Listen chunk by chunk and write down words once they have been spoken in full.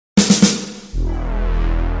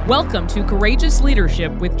Welcome to Courageous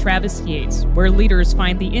Leadership with Travis Yates, where leaders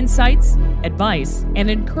find the insights, advice, and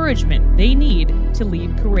encouragement they need to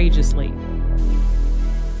lead courageously.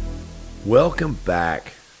 Welcome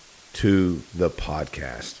back to the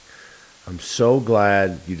podcast. I'm so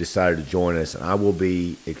glad you decided to join us, and I will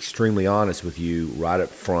be extremely honest with you right up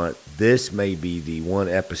front. This may be the one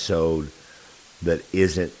episode that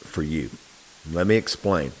isn't for you. Let me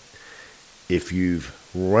explain. If you've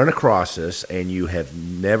run across us and you have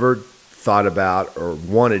never thought about or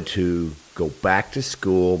wanted to go back to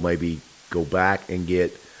school, maybe go back and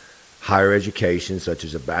get higher education such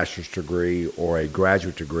as a bachelor's degree or a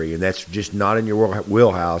graduate degree, and that's just not in your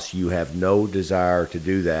wheelhouse, you have no desire to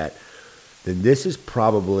do that, then this is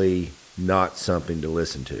probably not something to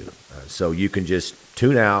listen to. So you can just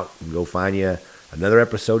tune out and go find you another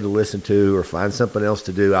episode to listen to or find something else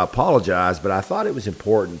to do. I apologize, but I thought it was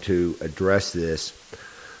important to address this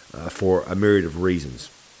for a myriad of reasons.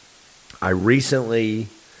 I recently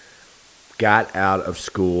got out of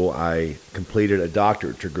school. I completed a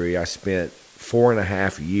doctorate degree. I spent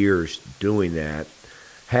 4.5 years doing that.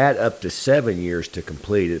 Had up to 7 years to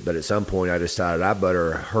complete it, but at some point I decided I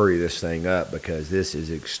better hurry this thing up because this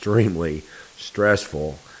is extremely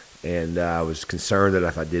stressful. And I was concerned that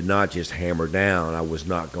if I did not just hammer down, I was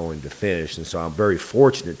not going to finish. And so I'm very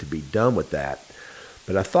fortunate to be done with that.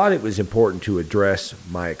 But I thought it was important to address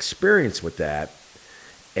my experience with that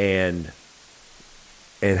and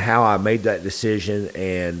how I made that decision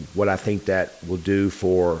and what I think that will do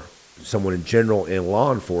for someone in general in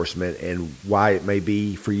law enforcement and why it may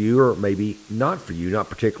be for you or maybe not for you, not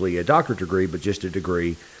particularly a doctorate degree, but just a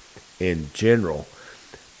degree in general.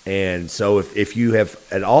 And so if you have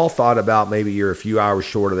at all thought about maybe you're a few hours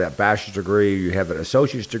short of that bachelor's degree, or you have an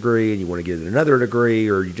associate's degree and you want to get another degree,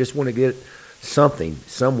 or you just want to get something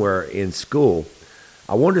somewhere in school,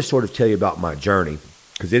 I wanted to sort of tell you about my journey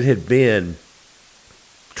because it had been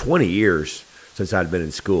 20 years since I'd been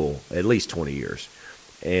in school, at least 20 years.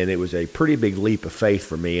 And it was a pretty big leap of faith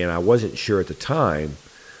for me, and I wasn't sure at the time,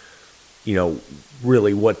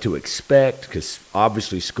 really what to expect because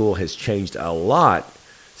obviously school has changed a lot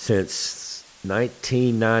since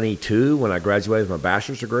 1992 when I graduated with my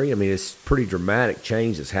bachelor's degree. I mean, it's pretty dramatic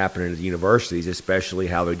change that's happening at the universities, especially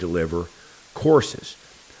how they deliver courses.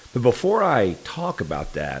 But before I talk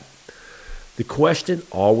about that, the question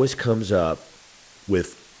always comes up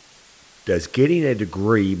with, does getting a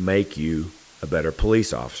degree make you a better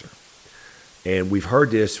police officer? And we've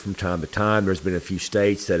heard this from time to time. There's been a few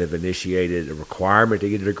states that have initiated a requirement to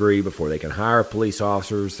get a degree before they can hire police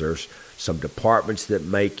officers. There's some departments that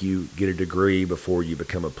make you get a degree before you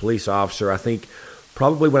become a police officer. I think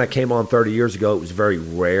probably when I came on 30 years ago, it was very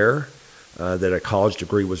rare that a college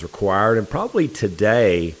degree was required. And probably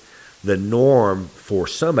today, the norm for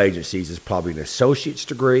some agencies is probably an associate's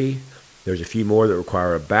degree. There's a few more that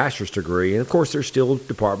require a bachelor's degree. And of course, there's still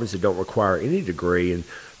departments that don't require any degree. And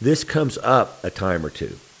this comes up a time or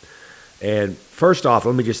two. And first off,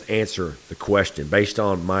 let me just answer the question based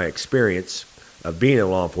on my experience of being in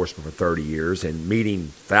law enforcement for 30 years and meeting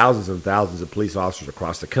thousands and thousands of police officers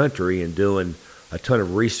across the country and doing a ton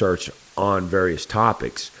of research on various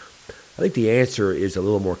topics. I think the answer is a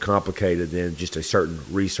little more complicated than just a certain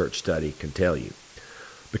research study can tell you.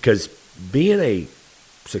 Because being a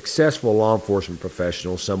successful law enforcement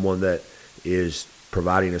professional, someone that is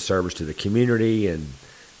providing a service to the community and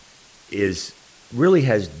really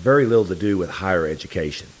has very little to do with higher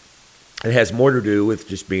education. It has more to do with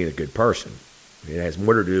just being a good person. It has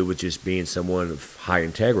more to do with just being someone of high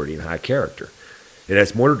integrity and high character. It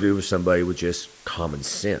has more to do with somebody with just common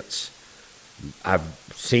sense. I've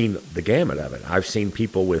seen the gamut of it. I've seen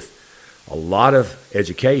people with a lot of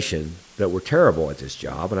education that were terrible at this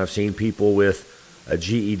job, and I've seen people with a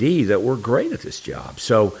GED that were great at this job.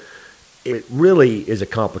 So it really is a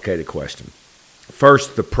complicated question.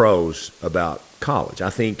 First, the pros about college.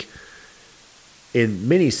 I think in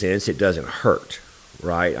many sense it doesn't hurt,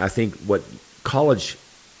 right? I think what college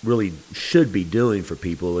really should be doing for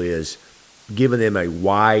people is giving them a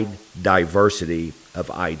wide diversity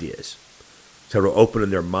of ideas. Sort of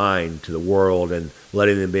opening their mind to the world and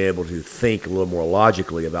letting them be able to think a little more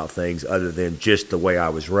logically about things other than just the way I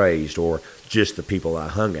was raised or just the people I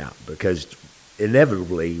hung out. Because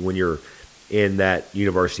inevitably, when you're in that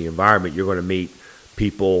university environment, you're going to meet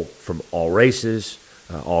people from all races,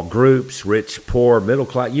 all groups, rich, poor, middle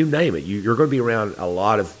class, you name it. You're going to be around a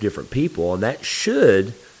lot of different people, and that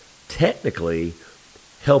should technically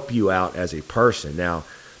help you out as a person. Now,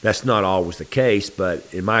 that's not always the case,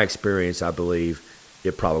 but in my experience, I believe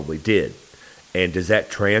it probably did. And does that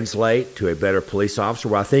translate to a better police officer?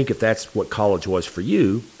 Well, I think if that's what college was for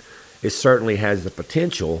you, it certainly has the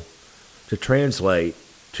potential to translate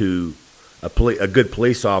to a good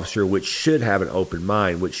police officer, which should have an open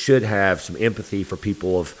mind, which should have some empathy for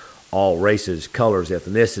people of all races, colors,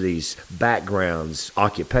 ethnicities, backgrounds,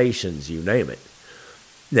 occupations, you name it.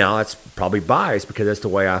 Now, that's probably biased because that's the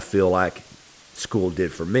way I feel like school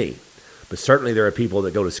did for me. But certainly there are people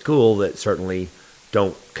that go to school that certainly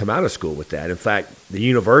don't come out of school with that. In fact, the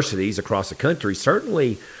universities across the country,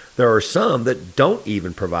 certainly there are some that don't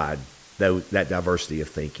even provide that diversity of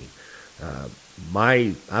thinking.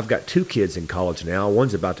 I've got 2 kids in college now.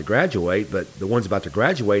 One's about to graduate, but the one's about to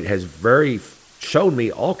graduate has showed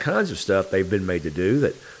me all kinds of stuff they've been made to do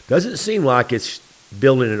that doesn't seem like it's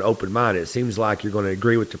building an open mind. It seems like you're going to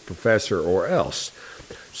agree with the professor or else.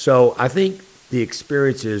 So I think the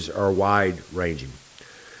experiences are wide ranging.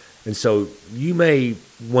 And so you may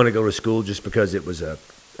want to go to school just because it was a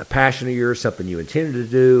passion of yours, something you intended to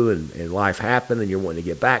do, and life happened and you're wanting to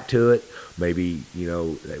get back to it. Maybe,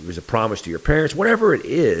 it was a promise to your parents, whatever it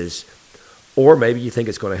is, or maybe you think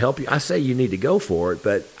it's going to help you. I say you need to go for it,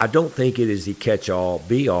 but I don't think it is the catch-all,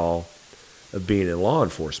 be-all of being in law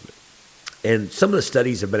enforcement. And some of the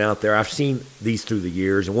studies have been out there. I've seen these through the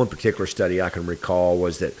years, and one particular study I can recall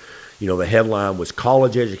was that, the headline was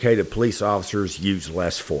college-educated police officers use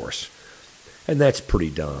less force. And that's pretty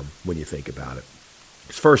dumb when you think about it.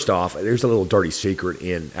 First off, there's a little dirty secret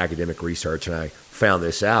in academic research, and I found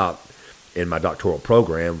this out in my doctoral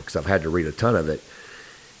program because I've had to read a ton of it,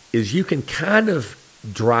 is you can kind of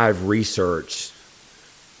drive research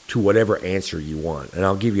to whatever answer you want. And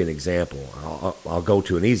I'll give you an example. I'll go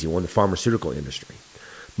to an easy one, the pharmaceutical industry.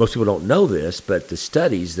 Most people don't know this, but the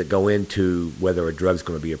studies that go into whether a drug's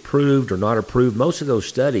going to be approved or not approved, most of those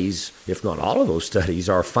studies, if not all of those studies,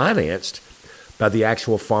 are financed by the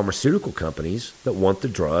actual pharmaceutical companies that want the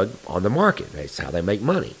drug on the market. That's how they make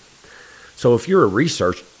money. So if you're a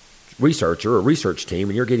researcher, a research team,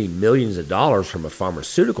 and you're getting millions of dollars from a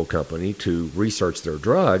pharmaceutical company to research their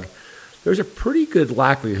drug, there's a pretty good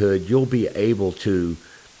likelihood you'll be able to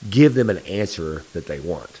give them an answer that they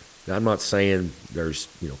want. Now, I'm not saying there's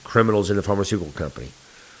criminals in the pharmaceutical company,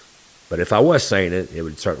 but if I was saying it, it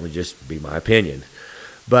would certainly just be my opinion.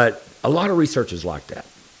 But a lot of research is like that.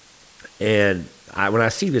 And when I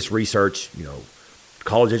see this research,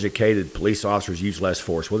 college-educated police officers use less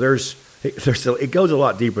force. Well, it goes a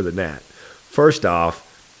lot deeper than that. First off,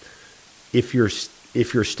 if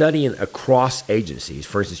you're studying across agencies,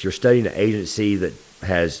 for instance, you're studying an agency that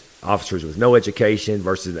has officers with no education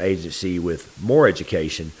versus an agency with more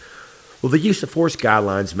education, well, the use of force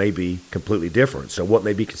guidelines may be completely different. So what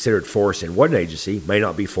may be considered force in one agency may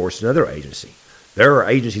not be force in another agency. There are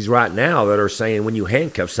agencies right now that are saying when you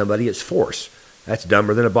handcuff somebody, it's force. That's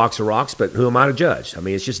dumber than a box of rocks, but who am I to judge? I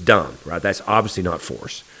mean, it's just dumb, right? That's obviously not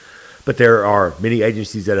force. But there are many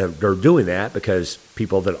agencies that are doing that because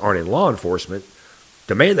people that aren't in law enforcement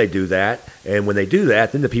demand they do that. And when they do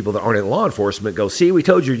that, then the people that aren't in law enforcement go, see, we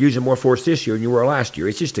told you you're using more force this year than you were last year.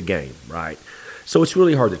 It's just a game, right? So it's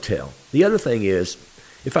really hard to tell. The other thing is,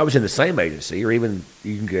 if I was in the same agency, or even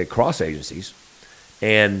you can get cross agencies,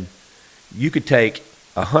 and you could take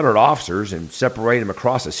 100 officers and separate them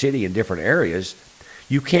across a city in different areas,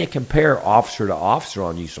 you can't compare officer to officer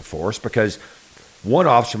on use of force because one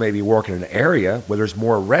officer may be working in an area where there's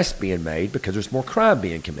more arrests being made because there's more crime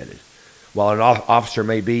being committed, while an officer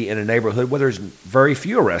may be in a neighborhood where there's very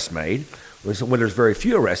few arrests made. When there's very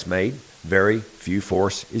few arrests made, very few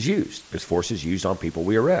force is used because force is used on people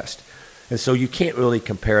we arrest. And so you can't really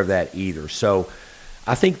compare that either. So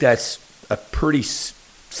I think that's a pretty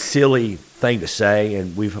silly thing to say,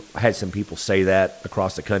 and we've had some people say that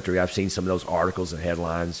across the country. I've seen some of those articles and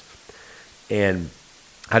headlines, and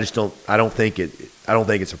I don't think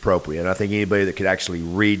it's appropriate. And I think anybody that could actually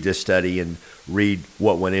read this study and read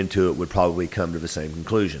what went into it would probably come to the same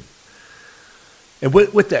conclusion. And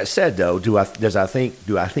with that said, though, do I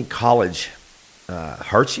think college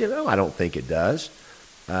hurts you? No, I don't think it does.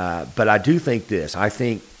 But I do think this. I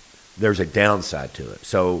think there's a downside to it.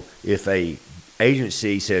 So if a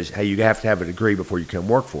agency says, hey, you have to have a degree before you come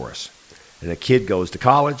work for us, and a kid goes to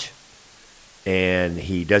college and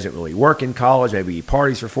he doesn't really work in college, maybe he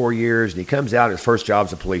parties for 4 years, and he comes out, his first job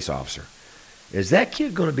is a police officer. Is that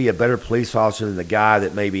kid going to be a better police officer than the guy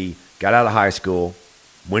that maybe got out of high school,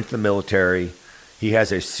 went to the military, he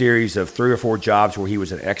has a series of 3 or 4 jobs where he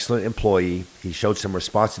was an excellent employee, he showed some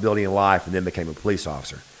responsibility in life, and then became a police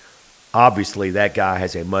officer? Obviously, that guy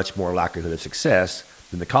has a much more likelihood of success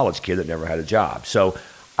than the college kid that never had a job. So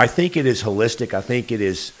I think it is holistic. I think it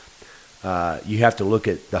is, you have to look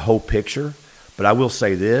at the whole picture. But I will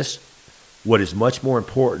say this, what is much more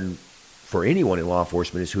important for anyone in law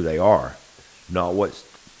enforcement is who they are, not what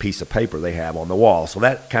piece of paper they have on the wall. So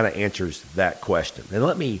that kind of answers that question. And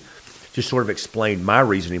let me just sort of explain my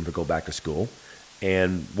reasoning to go back to school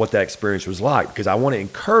and what that experience was like, because I want to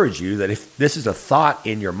encourage you that if this is a thought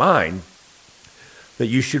in your mind, that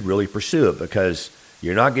you should really pursue it, because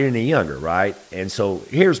you're not getting any younger, right? And so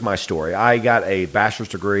here's my story. I got a bachelor's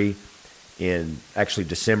degree in actually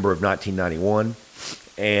December of 1991,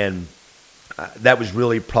 and that was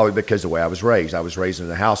really probably because of the way I was raised. I was raised in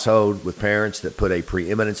a household with parents that put a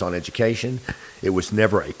preeminence on education. It was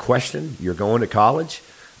never a question. You're going to college,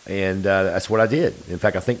 and that's what I did. In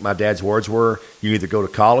fact, I think my dad's words were, you either go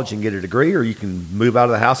to college and get a degree, or you can move out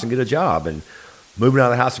of the house and get a job. And moving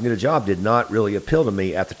out of the house and get a job did not really appeal to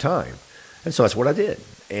me at the time. And so that's what I did.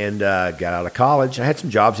 And got out of college. I had some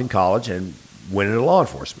jobs in college and went into law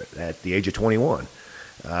enforcement at the age of 21.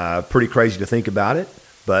 Pretty crazy to think about it,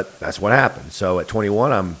 but that's what happened. So at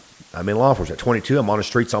 21, I'm in law enforcement. At 22, I'm on the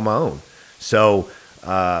streets on my own. So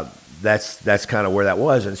that's kind of where that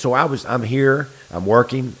was. And so I'm here. I'm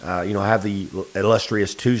working. I have the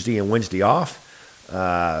illustrious Tuesday and Wednesday off.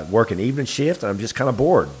 Working evening shift, and I'm just kind of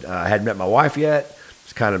bored. I hadn't met my wife yet.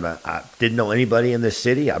 I didn't know anybody in this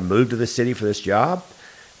city. I moved to this city for this job,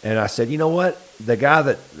 and I said, you know what? The guy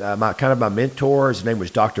that my mentor, his name was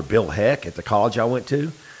Dr. Bill Heck at the college I went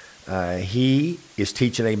to. He is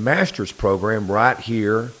teaching a master's program right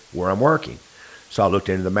here where I'm working. So I looked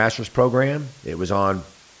into the master's program. It was on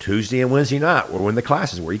Tuesday and Wednesday night, or when the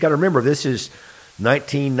classes were. You got to remember, this is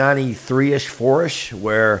 1993-ish, 4-ish,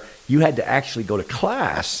 where you had to actually go to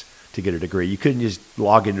class to get a degree. You couldn't just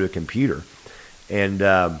log into a computer. And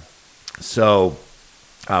so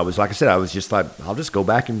I was, like I said, I was just like, I'll just go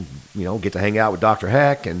back and, get to hang out with Dr.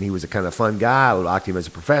 Heck. And he was a kind of fun guy. I liked him as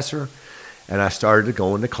a professor. And I started to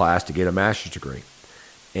go into class to get a master's degree.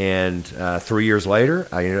 And 3 years later,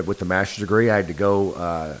 I ended up with the master's degree. I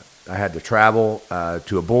had to travel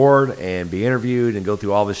to a board and be interviewed and go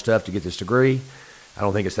through all this stuff to get this degree. I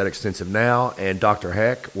don't think it's that extensive now. And Dr.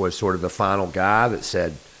 Heck was sort of the final guy that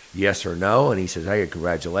said yes or no. And he says, hey,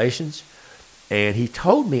 congratulations. And he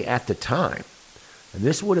told me at the time, and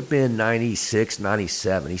this would have been 96,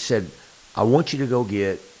 97, he said, I want you to go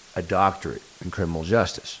get a doctorate in criminal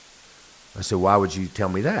justice. I said, why would you tell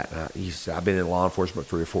me that? He said, I've been in law enforcement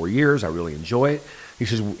 3 or 4 years. I really enjoy it. He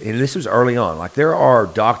says, and this was early on, like there are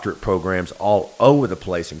doctorate programs all over the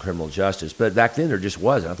place in criminal justice, but back then there just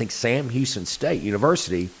wasn't. I think Sam Houston State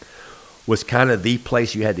University was kind of the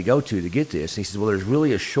place you had to go to get this. And he says, well, there's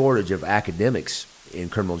really a shortage of academics in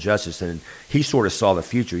criminal justice. And he sort of saw the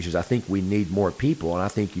future. He says, I think we need more people, and I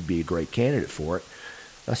think you'd be a great candidate for it.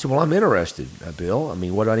 I said, well, I'm interested, Bill. I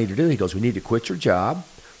mean, what do I need to do? He goes, we need to quit your job,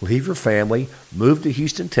 leave your family, move to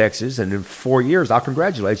Houston, Texas, and in 4 years, I'll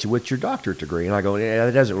congratulate you with your doctorate degree. And I go, yeah,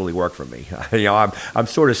 that doesn't really work for me. I'm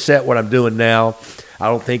sort of set what I'm doing now. I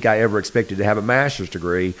don't think I ever expected to have a master's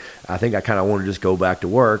degree. I think I kind of want to just go back to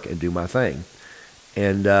work and do my thing.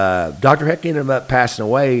 And Dr. Heck ended up passing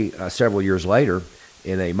away several years later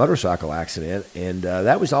in a motorcycle accident, and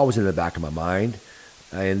that was always in the back of my mind.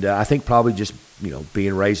 And I think probably just,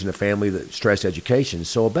 being raised in a family that stressed education.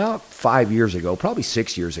 So about 5 years ago, probably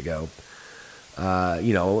 6 years ago,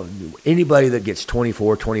 anybody that gets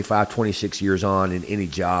 24, 25, 26 years on in any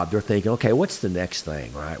job, they're thinking, okay, what's the next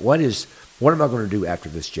thing, right? What am I going to do after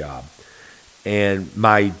this job? And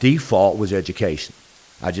my default was education.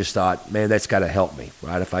 I just thought, man, that's got to help me,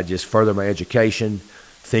 right? If I just further my education,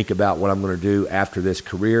 think about what I'm going to do after this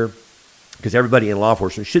career, because everybody in law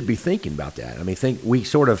enforcement should be thinking about that. I mean, we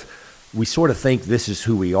sort of think this is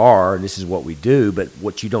who we are and this is what we do, but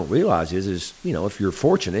what you don't realize is if you're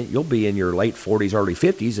fortunate, you'll be in your late 40s, early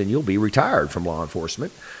 50s, and you'll be retired from law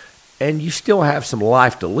enforcement, and you still have some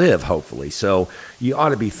life to live, hopefully. So you ought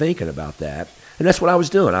to be thinking about that. And that's what I was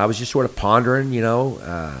doing. I was just sort of pondering,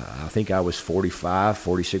 I think I was 45,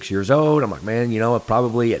 46 years old. I'm like, man,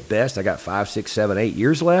 probably at best I got 5, 6, 7, 8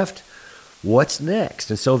 years left. What's next?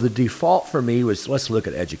 And so the default for me was, let's look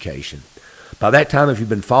at education. By that time, if you've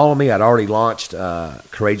been following me, I'd already launched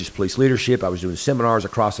Courageous Police Leadership. I was doing seminars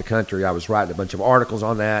across the country. I was writing a bunch of articles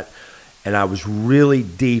on that. And I was really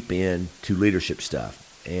deep into leadership stuff.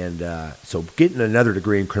 And so getting another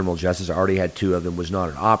degree in criminal justice, I already had 2 of them, was not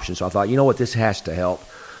an option. So I thought, this has to help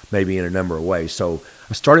maybe in a number of ways. So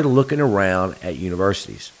I started looking around at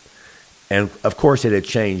universities. And, of course, it had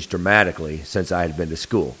changed dramatically since I had been to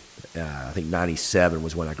school. I think 97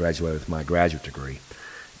 was when I graduated with my graduate degree.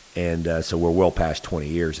 And so we're well past 20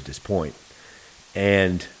 years at this point.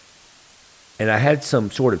 And I had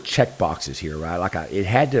some sort of check boxes here, right? Like it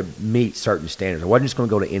had to meet certain standards. I wasn't just going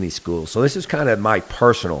to go to any school. So this is kind of my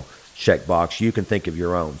personal check box. You can think of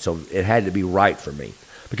your own. So it had to be right for me.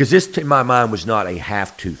 Because this, in my mind, was not a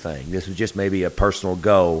have-to thing. This was just maybe a personal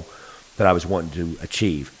goal that I was wanting to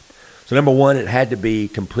achieve. So number one, it had to be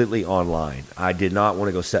completely online. I did not want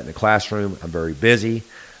to go sit in a classroom. I'm very busy.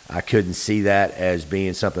 I couldn't see that as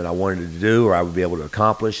being something I wanted to do or I would be able to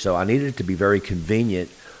accomplish. So I needed it to be very convenient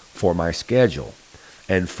for my schedule.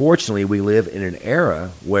 And fortunately, we live in an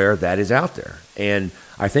era where that is out there. And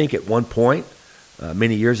I think at one point,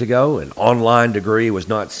 many years ago, an online degree was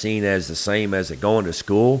not seen as the same as going to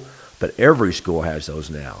school, but every school has those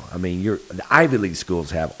now. I mean, the Ivy League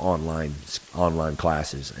schools have online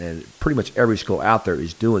classes, and pretty much every school out there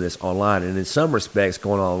is doing this online. And in some respects,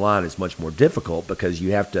 going online is much more difficult because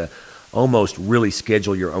you have to almost really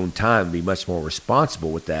schedule your own time and be much more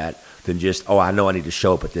responsible with that than just, I know I need to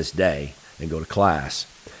show up at this day and go to class.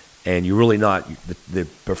 And you're really not, the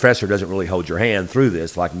professor doesn't really hold your hand through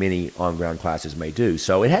this like many on-ground classes may do.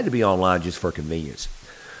 So it had to be online just for convenience.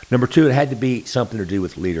 Number two, it had to be something to do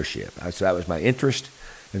with leadership. So that was my interest.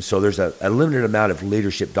 And so there's a limited amount of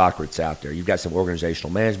leadership doctorates out there. You've got some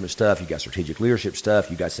organizational management stuff. You've got strategic leadership stuff.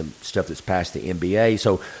 You've got some stuff that's past the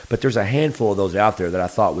MBA. But there's a handful of those out there that I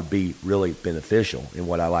thought would be really beneficial in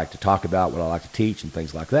what I like to talk about, what I like to teach, and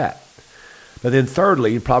things like that. But then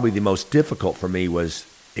thirdly, probably the most difficult for me was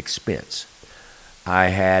expense. I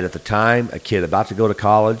had at the time a kid about to go to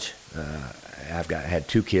college. I had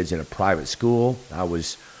two kids in a private school. I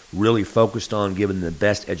was really focused on giving them the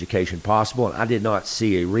best education possible, and I did not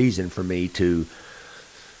see a reason for me to,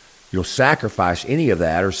 sacrifice any of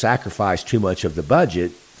that or sacrifice too much of the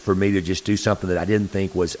budget for me to just do something that I didn't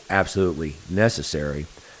think was absolutely necessary.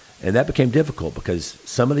 And that became difficult because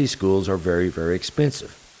some of these schools are very, very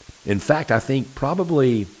expensive. In fact, I think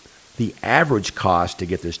probably the average cost to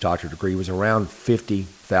get this doctorate degree was around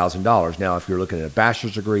 $50,000. Now, if you're looking at a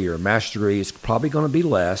bachelor's degree or a master's degree, it's probably going to be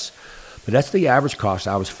less, but that's the average cost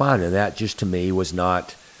I was finding. That just to me was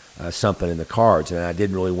not something in the cards, and I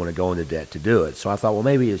didn't really want to go into debt to do it. So I thought, well,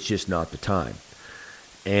 maybe it's just not the time.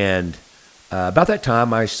 And about that time,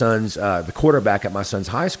 my son's, the quarterback at my son's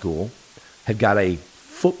high school had got a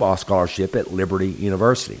football scholarship at Liberty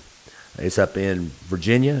University. It's up in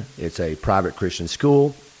Virginia. It's a private Christian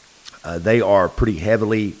school. They are pretty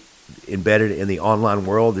heavily embedded in the online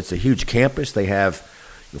world. It's a huge campus. They have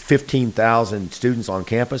 15,000 students on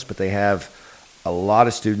campus, but they have a lot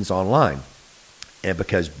of students online. And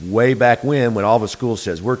because way back when all the school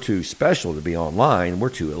says we're too special to be online, we're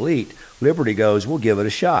too elite, Liberty goes, we'll give it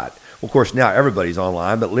a shot. Well, of course, now everybody's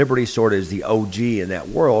online, but Liberty sort of is the OG in that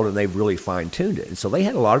world, and they've really fine-tuned it. And so they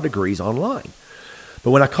had a lot of degrees online.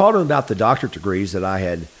 But when I called them about the doctorate degrees that I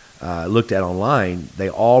had looked at online, they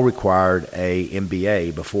all required a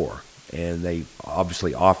MBA before. And they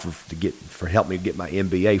obviously offered to help me get my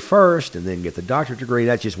MBA first and then get the doctorate degree.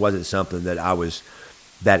 That just wasn't something that I was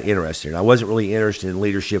that interested in. I wasn't really interested in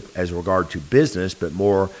leadership as regard to business, but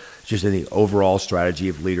more just in the overall strategy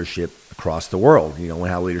of leadership across the world, and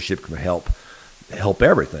how leadership can help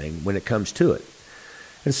everything when it comes to it.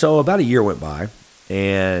 And so about a year went by,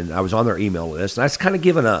 and I was on their email list, and I just kind of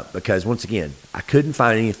given up because, once again, I couldn't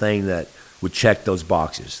find anything that would check those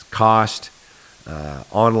boxes: cost,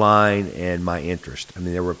 online, and my interest. I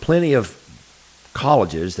mean, there were plenty of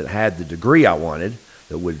colleges that had the degree I wanted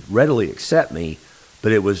that would readily accept me,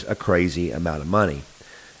 but it was a crazy amount of money.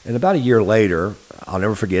 And about a year later, I'll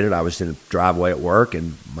never forget it, I was in a driveway at work,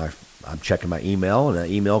 and I'm checking my email, and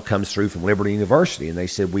an email comes through from Liberty University, and they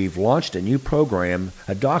said, we've launched a new program,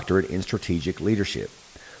 a doctorate in strategic leadership.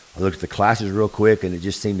 I looked at the classes real quick, and it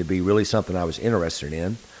just seemed to be really something I was interested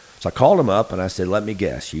in. So I called them up, and I said, let me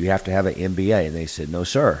guess, you have to have an MBA. And they said, no,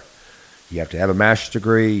 sir. You have to have a master's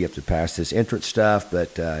degree, you have to pass this entrance stuff,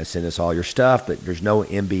 but send us all your stuff, but there's no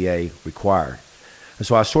MBA required. And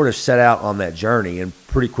so I sort of set out on that journey, and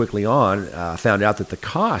pretty quickly on, I found out that the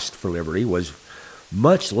cost for Liberty was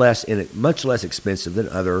much less expensive than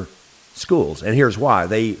other schools. And here's why.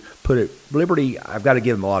 They put it, Liberty, I've got to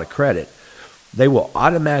give them a lot of credit. They will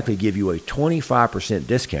automatically give you a 25%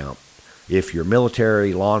 discount if you're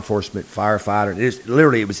military, law enforcement, firefighter.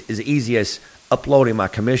 It was as easy as uploading my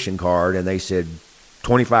commission card, and they said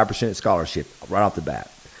 25% scholarship right off the bat.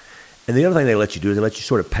 And the other thing they let you do is they let you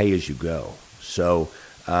sort of pay as you go. So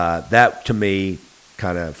that, to me,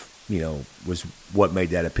 kind of, was what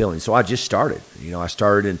made that appealing. So I just started. I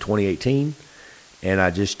started in 2018, and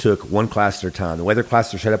I just took one class at a time. The way their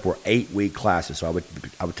classes are set up were 8-week classes, so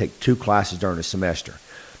I would take 2 classes during a semester.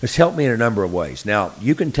 This helped me in a number of ways. Now,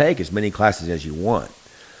 you can take as many classes as you want,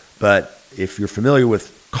 but if you're familiar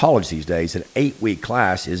with college these days, an 8-week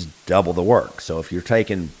class is double the work. So if you're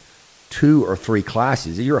taking 2 or 3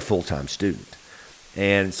 classes, you're a full-time student.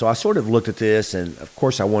 And so I sort of looked at this, and of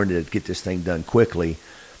course I wanted to get this thing done quickly.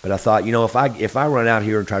 But I thought, if I run out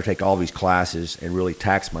here and try to take all these classes and really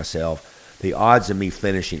tax myself, the odds of me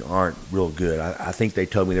finishing aren't real good. I think they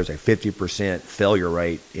told me there's a 50% failure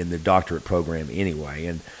rate in the doctorate program anyway.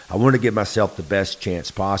 And I wanted to give myself the best chance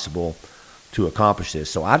possible to accomplish this.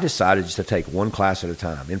 So I decided just to take one class at a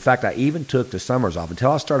time. In fact, I even took the summers off.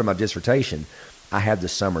 Until I started my dissertation, I had the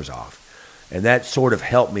summers off. And that sort of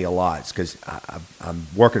helped me a lot because I'm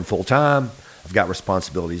working full time. I've got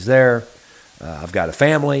responsibilities there. I've got a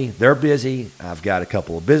family. They're busy. I've got a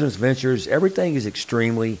couple of business ventures. Everything is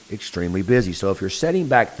extremely, extremely busy. So if you're sitting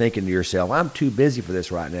back thinking to yourself, I'm too busy for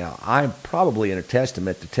this right now, I'm probably in a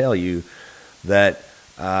testament to tell you that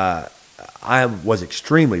I was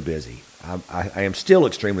extremely busy. I am still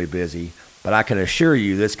extremely busy, but I can assure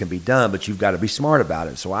you this can be done, but you've got to be smart about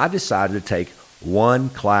it. So I decided to take one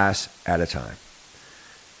class at a time,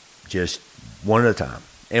 just one at a time.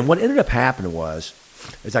 And what ended up happening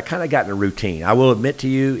is I kind of got in a routine. I will admit to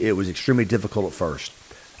you, it was extremely difficult at first.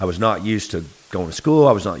 I was not used to going to school.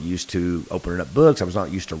 I was not used to opening up books. I was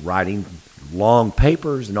not used to writing long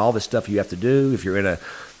papers and all this stuff you have to do. If you're in a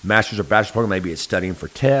master's or bachelor's program, maybe it's studying for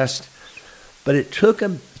tests. But it took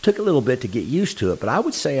a little bit to get used to it. But I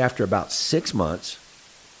would say after about 6 months,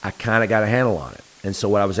 I kind of got a handle on it. And so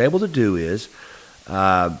what I was able to do is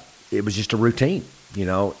it was just a routine,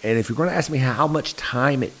 And if you're going to ask me how much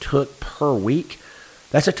time it took per week,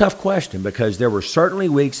 that's a tough question because there were certainly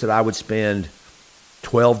weeks that I would spend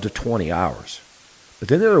 12 to 20 hours. But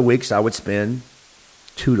then there were weeks I would spend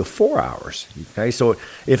 2 to 4 hours. Okay, so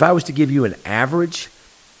if I was to give you an average,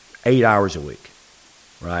 8 hours a week,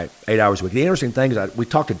 right? 8 hours a week. The interesting thing is we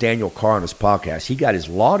talked to Daniel Carr on his podcast. He got his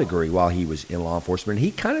law degree while he was in law enforcement, and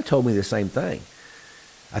he kind of told me the same thing.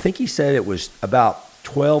 I think he said it was about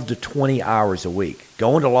 12 to 20 hours a week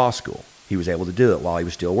going to law school. He was able to do it while he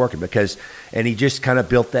was still working and he just kind of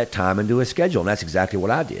built that time into his schedule. And that's exactly what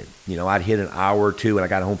I did. I'd hit an hour or two when I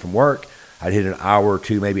got home from work. I'd hit an hour or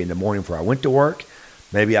two maybe in the morning before I went to work.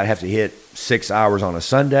 Maybe I'd have to hit 6 hours on a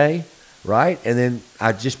Sunday, right? And then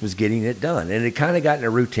I just was getting it done. And it kind of got in a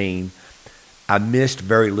routine. I missed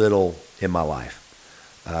very little in my life.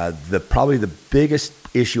 Probably the biggest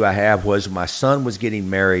issue I have was my son was getting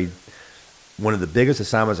married. One of the biggest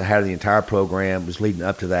assignments I had in the entire program was leading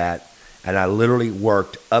up to that. And I literally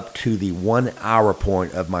worked up to the 1 hour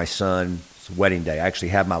point of my son's wedding day. I actually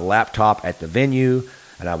had my laptop at the venue,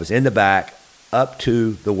 and I was in the back up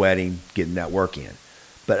to the wedding getting that work in.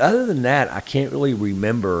 But other than that, I can't really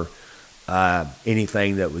remember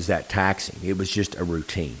anything that was that taxing. It was just a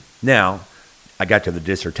routine. Now, I got to the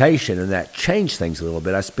dissertation, and that changed things a little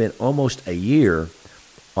bit. I spent almost a year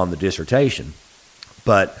on the dissertation,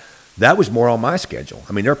 but that was more on my schedule.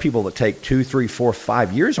 I mean, there are people that take 2, 3, 4,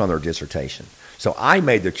 5 years on their dissertation. So I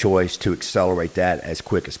made the choice to accelerate that as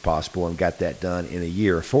quick as possible and got that done in a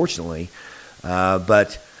year, fortunately.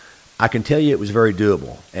 But I can tell you it was very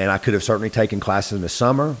doable. And I could have certainly taken classes in the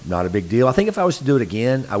summer, not a big deal. I think if I was to do it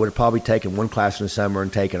again, I would have probably taken one class in the summer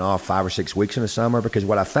and taken off 5 or 6 weeks in the summer, because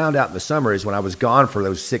what I found out in the summer is when I was gone for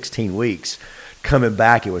those 16 weeks, coming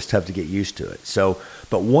back, it was tough to get used to it.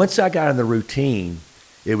 But once I got in the routine,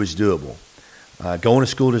 it was doable. Going to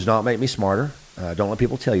school does not make me smarter. Don't let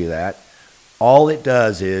people tell you that. All it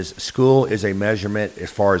does is school is a measurement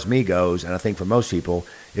as far as me goes, and I think for most people,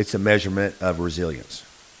 it's a measurement of resilience,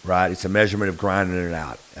 right? It's a measurement of grinding it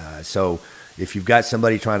out. So if you've got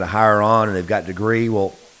somebody trying to hire on and they've got a degree,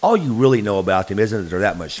 well, all you really know about them isn't that they're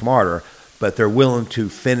that much smarter, but they're willing to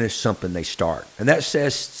finish something they start. And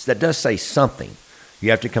that does say something.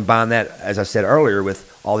 You have to combine that, as I said earlier, with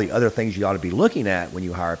all the other things you ought to be looking at when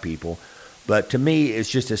you hire people. But to me, it's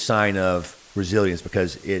just a sign of resilience,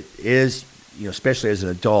 because it is, especially as an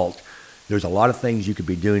adult, there's a lot of things you could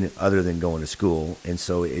be doing other than going to school. And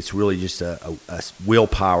so it's really just a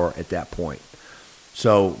willpower at that point.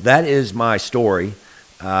 So that is my story.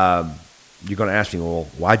 You're going to ask me, well,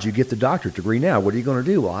 why'd you get the doctorate degree now? What are you going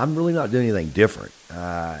to do? Well, I'm really not doing anything different.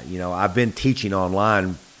 I've been teaching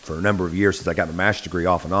online for a number of years since I got my master's degree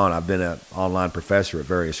off and on. I've been an online professor at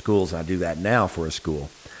various schools, and I do that now for a school.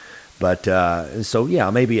 But so, yeah,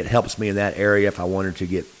 maybe it helps me in that area if I wanted to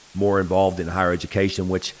get more involved in higher education,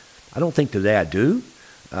 which I don't think today I do.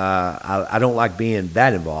 I don't like being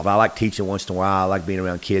that involved. I like teaching once in a while. I like being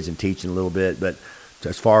around kids and teaching a little bit. But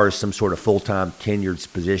as far as some sort of full-time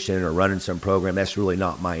tenured position or running some program, that's really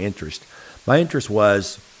not my interest. My interest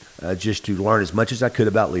was just to learn as much as I could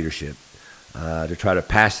about leadership, to try to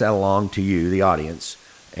pass that along to you, the audience,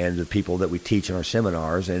 and the people that we teach in our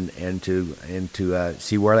seminars, and to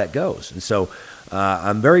see where that goes. And so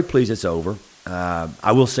I'm very pleased it's over.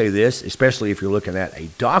 I will say this, especially if you're looking at a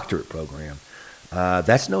doctorate program,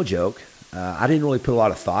 that's no joke. I didn't really put a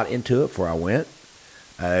lot of thought into it before I went,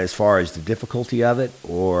 as far as the difficulty of it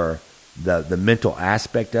or the mental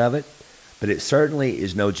aspect of it. But it certainly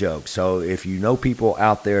is no joke. So if you know people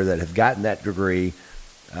out there that have gotten that degree,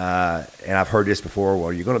 and I've heard this before,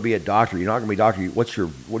 well, you're going to be a doctor, you're not going to be a doctor, what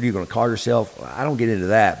are you going to call yourself? I don't get into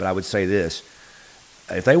that, but I would say this.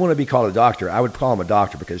 If they want to be called a doctor, I would call them a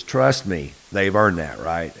doctor, because trust me, they've earned that,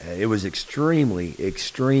 right? It was extremely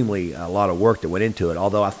a lot of work that went into it,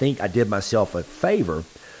 although I think I did myself a favor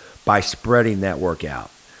by spreading that work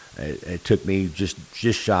out. It took me just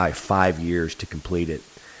shy of 5 years to complete it,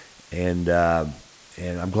 and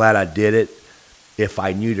I'm glad I did it. If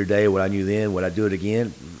I knew today what I knew then, would I do it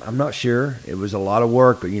again? I'm not sure. It was a lot of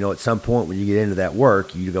work, but at some point when you get into that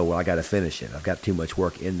work, you go, well, I got to finish it. I've got too much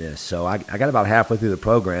work in this. So I got about halfway through the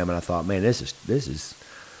program, and I thought, man, this is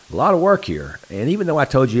a lot of work here. And even though I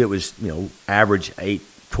told you it was, average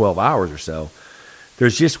 8-12 hours or so,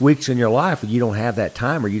 there's just weeks in your life when you don't have that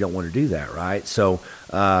time or you don't want to do that, right? So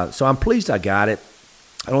I'm pleased I got it.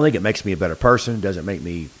 I don't think it makes me a better person. It doesn't make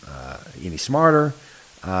me any smarter.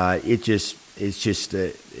 It just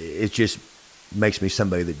makes me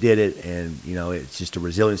somebody that did it, and it's just a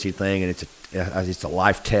resiliency thing, and it's a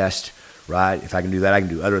life test, right? If I can do that, I can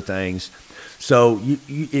do other things. So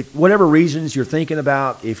if whatever reasons you're thinking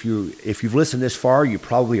about, if you've listened this far, you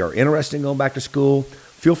probably are interested in going back to school.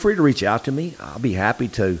 Feel free to reach out to me. I'll be happy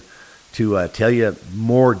to tell you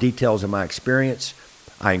more details of my experience.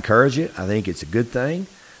 I encourage it. I think it's a good thing,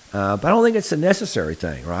 but I don't think it's a necessary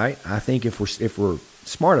thing, right? I think if we're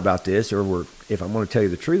smart about this, or if I'm going to tell you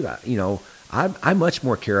the truth, I much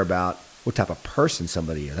more care about what type of person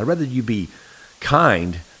somebody is. I'd rather you be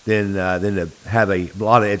kind than to have a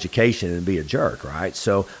lot of education and be a jerk, right?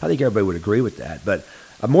 So I think everybody would agree with that. But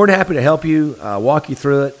I'm more than happy to help you, walk you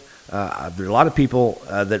through it. There are a lot of people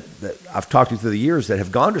that I've talked to through the years that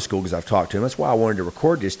have gone to school because I've talked to them. That's why I wanted to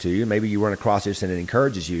record this to you. Maybe you run across this and it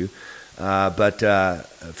encourages you. But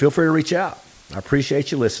feel free to reach out. I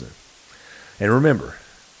appreciate you listening. And remember,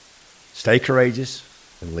 stay courageous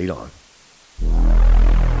and lead on.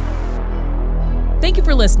 Thank you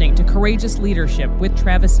for listening to Courageous Leadership with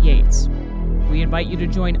Travis Yates. We invite you to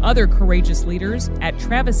join other courageous leaders at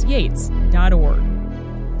travisyates.org.